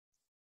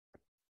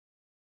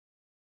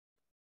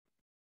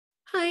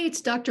Hi,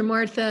 it's Dr.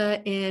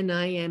 Martha, and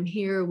I am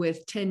here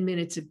with 10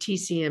 minutes of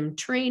TCM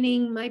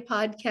training, my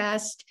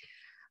podcast.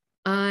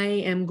 I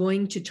am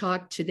going to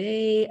talk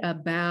today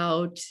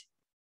about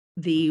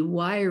the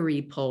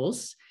Wiry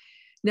pulse.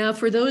 Now,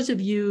 for those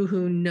of you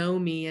who know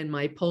me and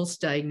my pulse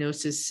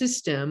diagnosis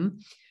system,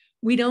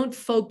 we don't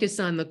focus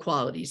on the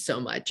quality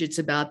so much. It's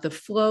about the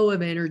flow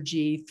of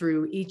energy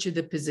through each of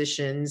the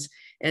positions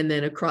and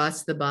then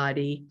across the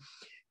body,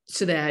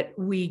 so that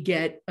we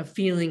get a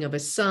feeling of a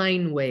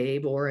sine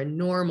wave or a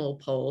normal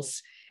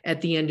pulse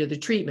at the end of the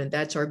treatment.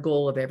 That's our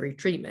goal of every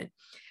treatment.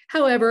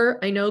 However,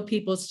 I know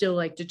people still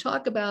like to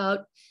talk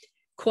about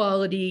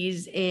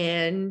qualities,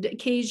 and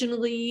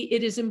occasionally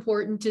it is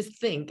important to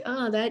think,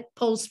 that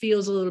pulse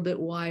feels a little bit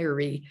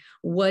wiry.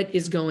 What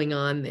is going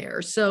on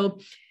there? So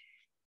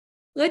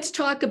let's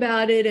talk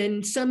about it.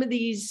 And some of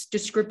these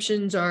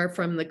descriptions are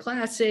from the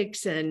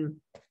classics, and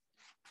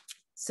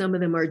some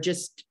of them are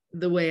just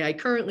the way I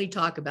currently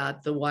talk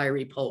about the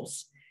wiry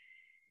pulse.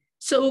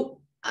 So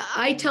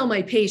I tell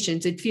my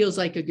patients it feels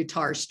like a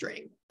guitar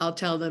string. I'll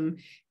tell them,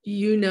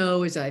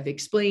 as I've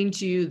explained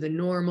to you, the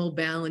normal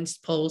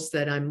balanced pulse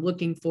that I'm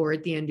looking for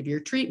at the end of your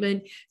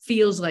treatment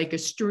feels like a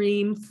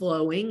stream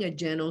flowing, a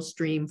gentle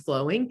stream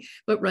flowing.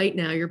 But right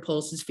now your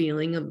pulse is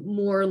feeling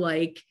more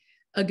like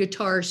a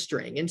guitar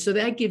string. And so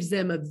that gives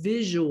them a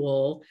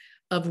visual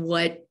of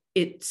what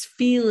it's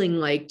feeling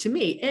like to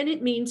me. And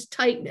it means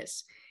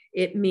tightness.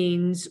 It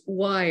means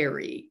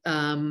wiry.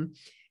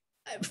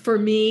 For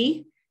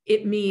me,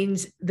 it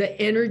means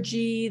the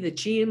energy, the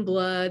chi in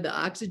blood, the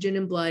oxygen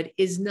in blood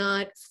is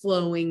not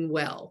flowing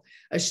well.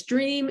 A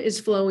stream is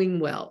flowing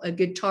well. A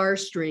guitar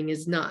string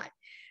is not.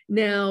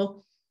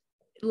 Now,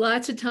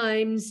 lots of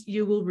times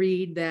you will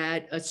read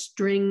that a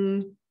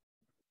string-like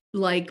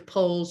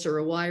pulse or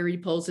a wiry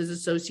pulse is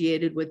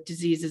associated with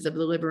diseases of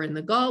the liver and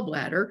the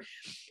gallbladder,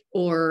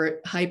 or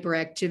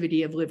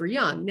hyperactivity of liver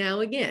yang. Now,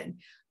 again,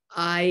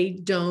 I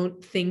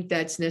don't think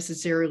that's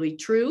necessarily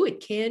true.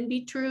 It can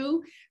be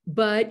true,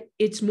 but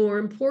it's more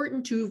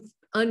important to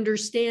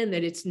understand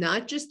that it's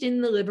not just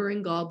in the liver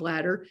and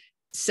gallbladder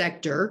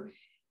sector.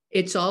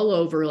 It's all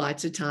over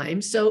lots of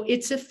times. So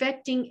it's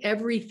affecting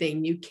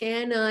everything. You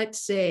cannot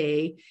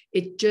say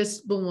it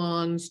just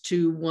belongs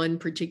to one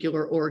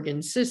particular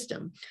organ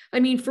system.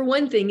 I mean, for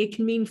one thing, it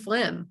can mean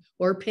phlegm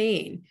or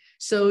pain.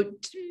 So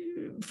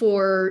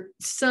for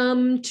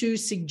some to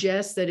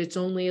suggest that it's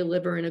only a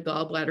liver and a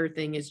gallbladder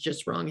thing is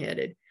just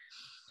wrongheaded.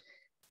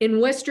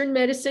 In Western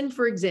medicine,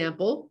 for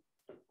example,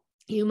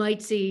 you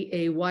might see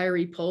a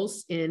wiry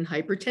pulse in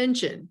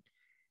hypertension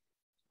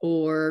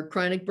or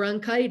chronic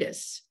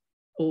bronchitis,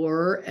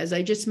 or, as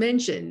I just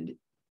mentioned,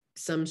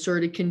 some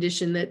sort of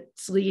condition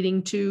that's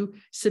leading to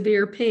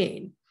severe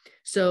pain.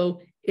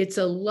 So it's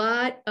a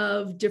lot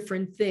of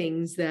different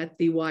things that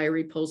the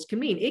wiry pulse can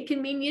mean. It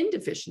can mean yin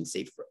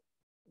deficiency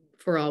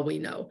for all we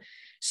know.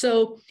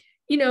 So,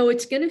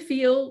 it's going to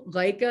feel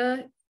like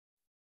a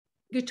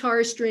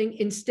guitar string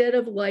instead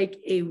of like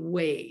a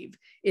wave.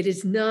 It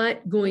is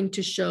not going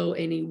to show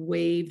any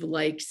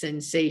wave-like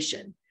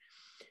sensation.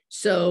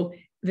 So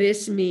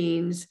this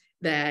means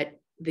that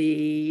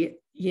the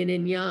yin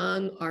and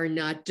yang are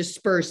not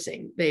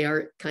dispersing. They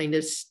are kind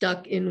of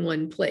stuck in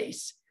one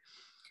place.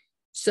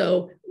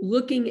 So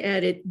looking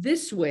at it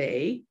this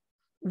way,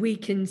 we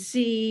can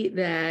see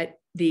that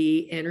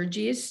the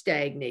energy is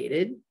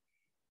stagnated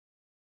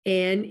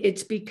and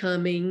it's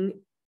becoming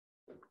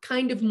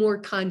kind of more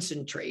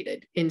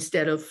concentrated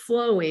instead of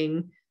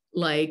flowing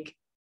like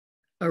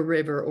a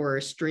river or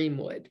a stream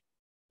would.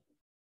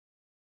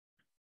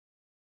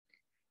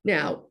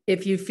 Now,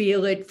 if you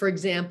feel it, for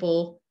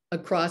example,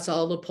 across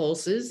all the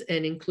pulses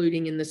and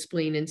including in the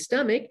spleen and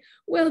stomach,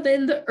 well,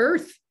 then the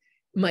earth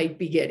might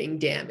be getting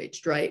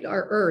damaged, right?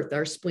 Our earth,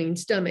 our spleen,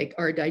 stomach,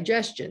 our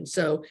digestion.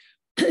 So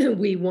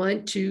we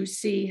want to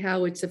see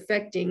how it's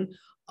affecting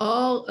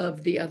all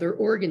of the other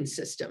organ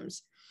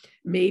systems.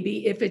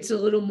 Maybe if it's a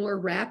little more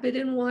rapid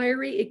and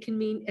wiry, it can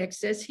mean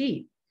excess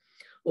heat.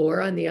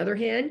 Or on the other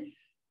hand,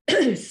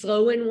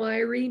 slow and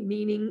wiry,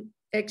 meaning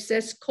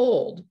excess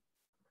cold.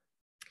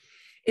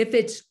 If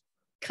it's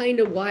kind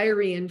of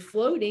wiry and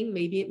floating,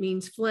 maybe it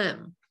means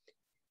phlegm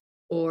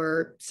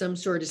or some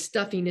sort of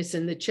stuffiness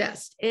in the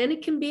chest. And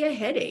it can be a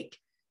headache,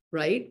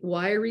 right?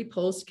 Wiry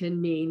pulse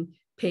can mean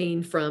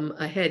pain from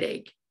a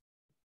headache.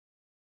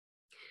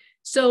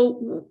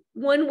 So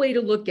one way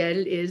to look at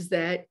it is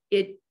that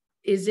it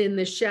is in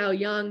the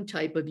Xiao-Yang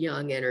type of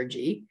yang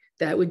energy.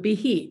 That would be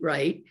heat,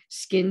 right?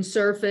 Skin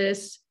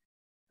surface,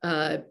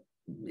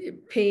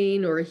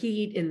 pain or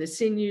heat in the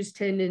sinews,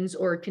 tendons,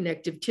 or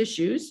connective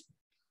tissues.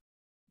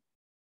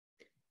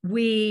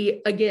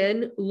 We,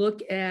 again,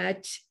 look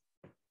at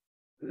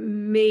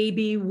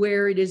maybe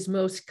where it is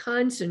most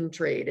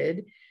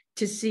concentrated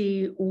to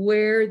see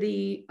where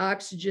the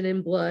oxygen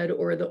in blood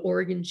or the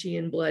organ chi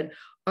in blood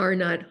are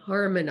not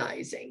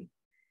harmonizing.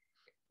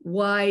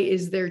 Why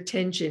is there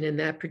tension in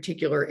that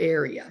particular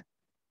area?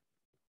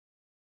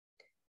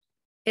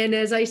 And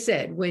as I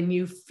said, when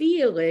you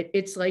feel it,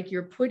 it's like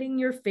you're putting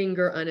your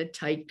finger on a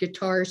tight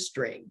guitar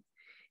string.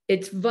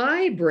 It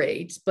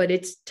vibrates, but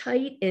it's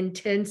tight and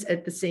tense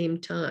at the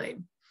same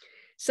time.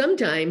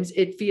 Sometimes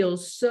it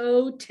feels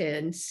so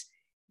tense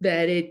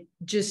that it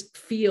just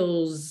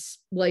feels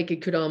like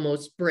it could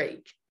almost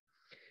break.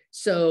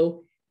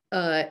 So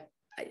I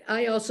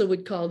also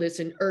would call this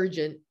an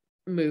urgent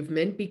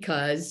movement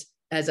because,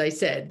 as I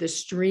said, the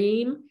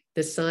stream,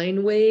 the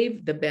sine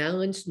wave, the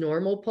balanced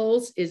normal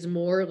pulse is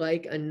more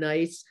like a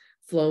nice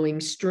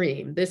flowing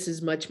stream. This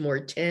is much more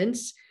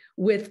tense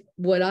with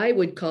what I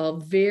would call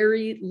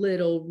very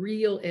little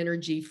real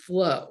energy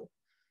flow.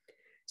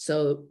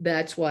 So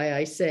that's why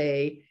I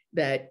say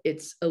that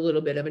it's a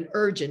little bit of an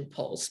urgent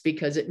pulse,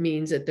 because it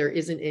means that there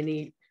isn't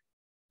any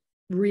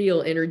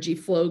real energy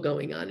flow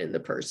going on in the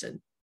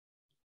person.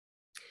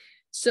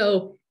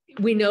 So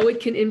we know it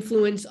can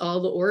influence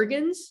all the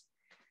organs.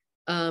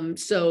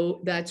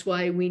 So that's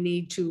why we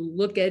need to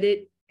look at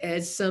it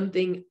as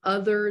something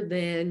other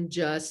than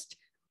just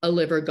a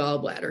liver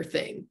gallbladder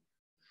thing.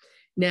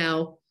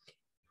 Now,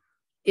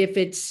 if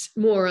it's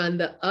more on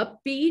the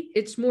upbeat,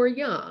 it's more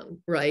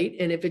yang, right?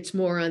 And if it's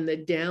more on the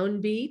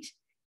downbeat,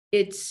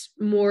 it's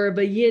more of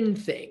a yin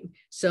thing.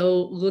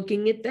 So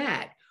looking at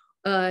that,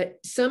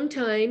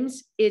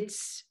 sometimes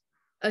it's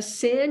a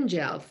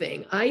Sanjiao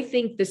thing. I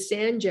think the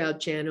Sanjiao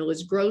channel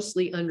is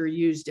grossly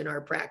underused in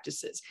our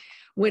practices.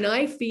 When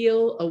I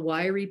feel a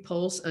wiry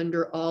pulse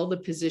under all the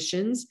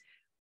positions,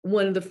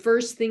 one of the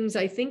first things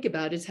I think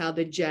about is how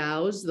the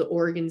jiaos, the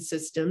organ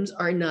systems,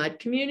 are not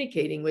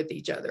communicating with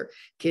each other.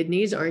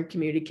 Kidneys aren't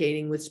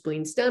communicating with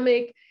spleen,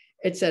 stomach,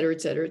 et cetera, et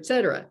cetera, et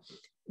cetera.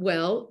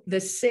 Well, the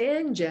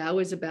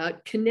Sanjiao is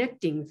about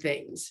connecting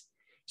things.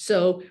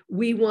 So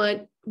we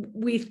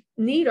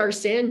need our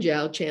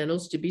Sanjiao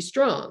channels to be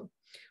strong.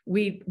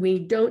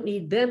 We don't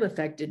need them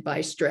affected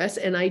by stress.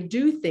 And I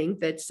do think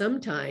that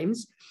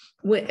sometimes,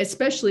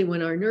 especially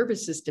when our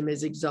nervous system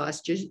is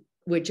exhausted,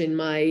 which in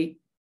my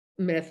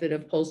method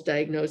of pulse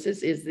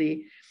diagnosis is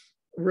the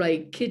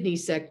right kidney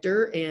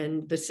sector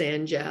and the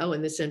Sanjiao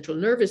and the central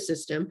nervous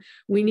system,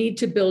 we need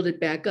to build it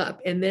back up.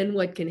 And then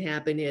what can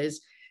happen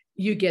is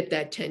you get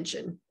that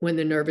tension when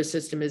the nervous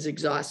system is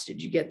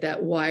exhausted. You get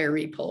that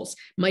wiry pulse.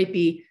 Might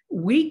be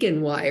weak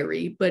and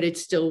wiry, but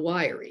it's still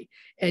wiry.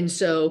 And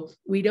so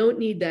we don't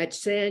need that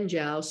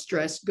Sanjiao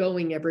stress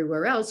going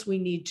everywhere else. We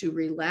need to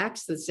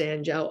relax the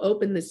Sanjiao,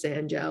 open the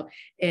Sanjiao,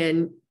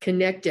 and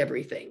connect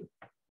everything.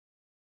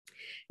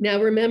 Now,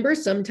 remember,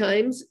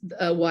 sometimes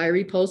a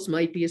wiry pulse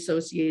might be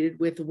associated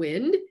with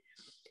wind.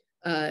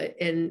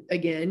 And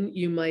again,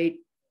 you might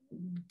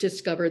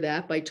discover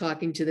that by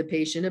talking to the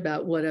patient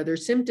about what other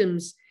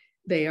symptoms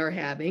they are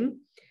having.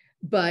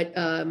 But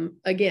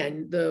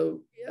again,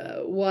 the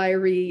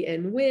wiry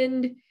and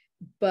wind,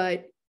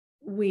 but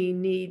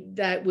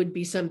that would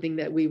be something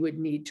that we would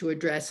need to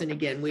address. And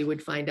again, we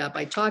would find out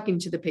by talking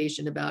to the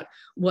patient about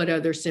what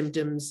other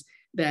symptoms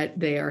that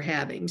they are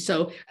having.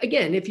 So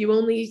again, if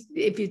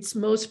it's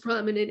most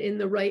prominent in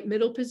the right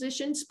middle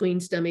position,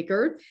 spleen, stomach,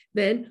 earth,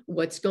 then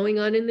what's going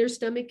on in their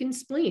stomach and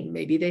spleen?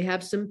 Maybe they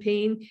have some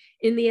pain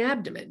in the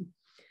abdomen.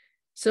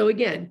 So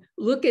again,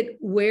 look at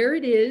where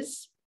it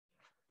is.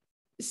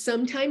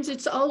 Sometimes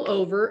it's all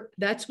over.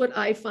 That's what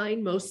I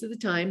find most of the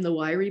time. The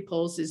wiry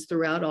pulse is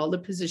throughout all the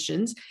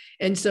positions.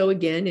 And so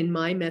again, in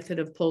my method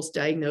of pulse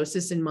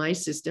diagnosis, in my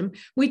system,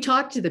 we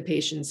talk to the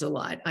patients a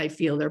lot. I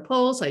feel their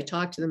pulse. I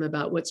talk to them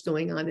about what's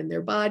going on in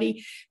their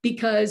body,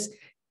 because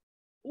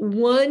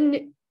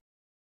one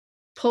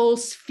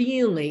pulse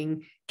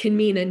feeling can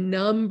mean a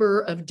number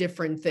of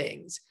different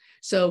things.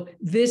 So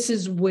this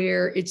is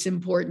where it's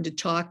important to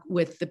talk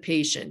with the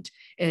patient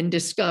and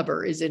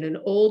discover, is it an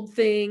old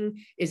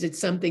thing? Is it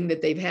something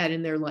that they've had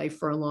in their life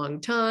for a long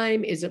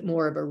time? Is it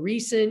more of a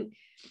recent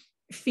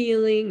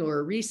feeling or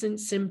a recent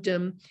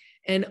symptom?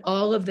 And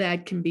all of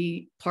that can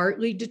be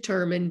partly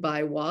determined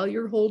by, while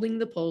you're holding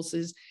the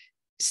pulses,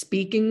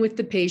 speaking with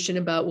the patient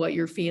about what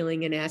you're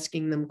feeling and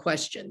asking them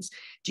questions.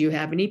 Do you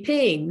have any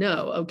pain?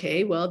 No.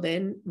 Okay, well,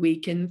 then we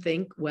can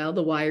think, well,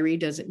 the wiry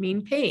doesn't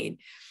mean pain.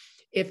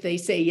 If they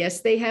say, yes,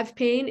 they have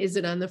pain, is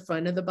it on the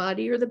front of the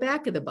body or the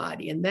back of the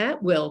body? And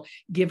that will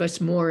give us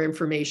more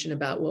information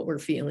about what we're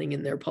feeling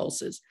in their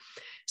pulses.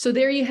 So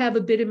there you have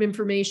a bit of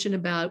information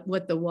about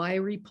what the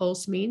wiry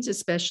pulse means,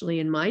 especially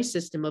in my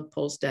system of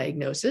pulse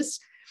diagnosis.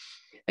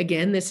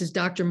 Again, this is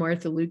Dr.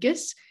 Martha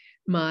Lucas.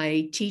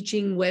 My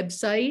teaching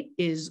website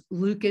is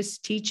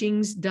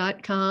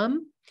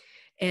lucasteachings.com,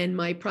 and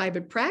my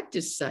private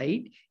practice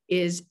site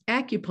is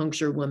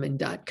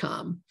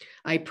acupuncturewoman.com.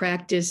 I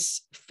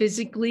practice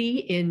physically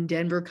in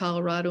Denver,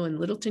 Colorado, and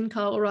Littleton,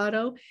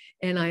 Colorado,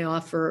 and I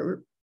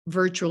offer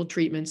virtual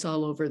treatments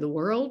all over the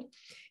world.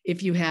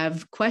 If you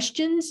have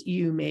questions,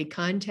 you may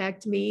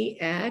contact me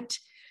at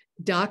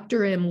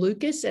Dr. M.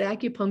 Lucas at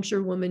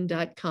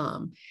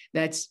acupuncturewoman.com.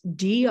 That's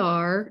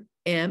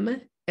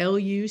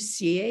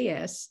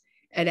DRMLUCAS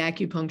at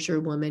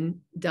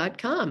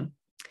acupuncturewoman.com.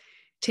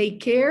 Take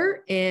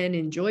care and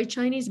enjoy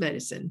Chinese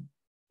medicine.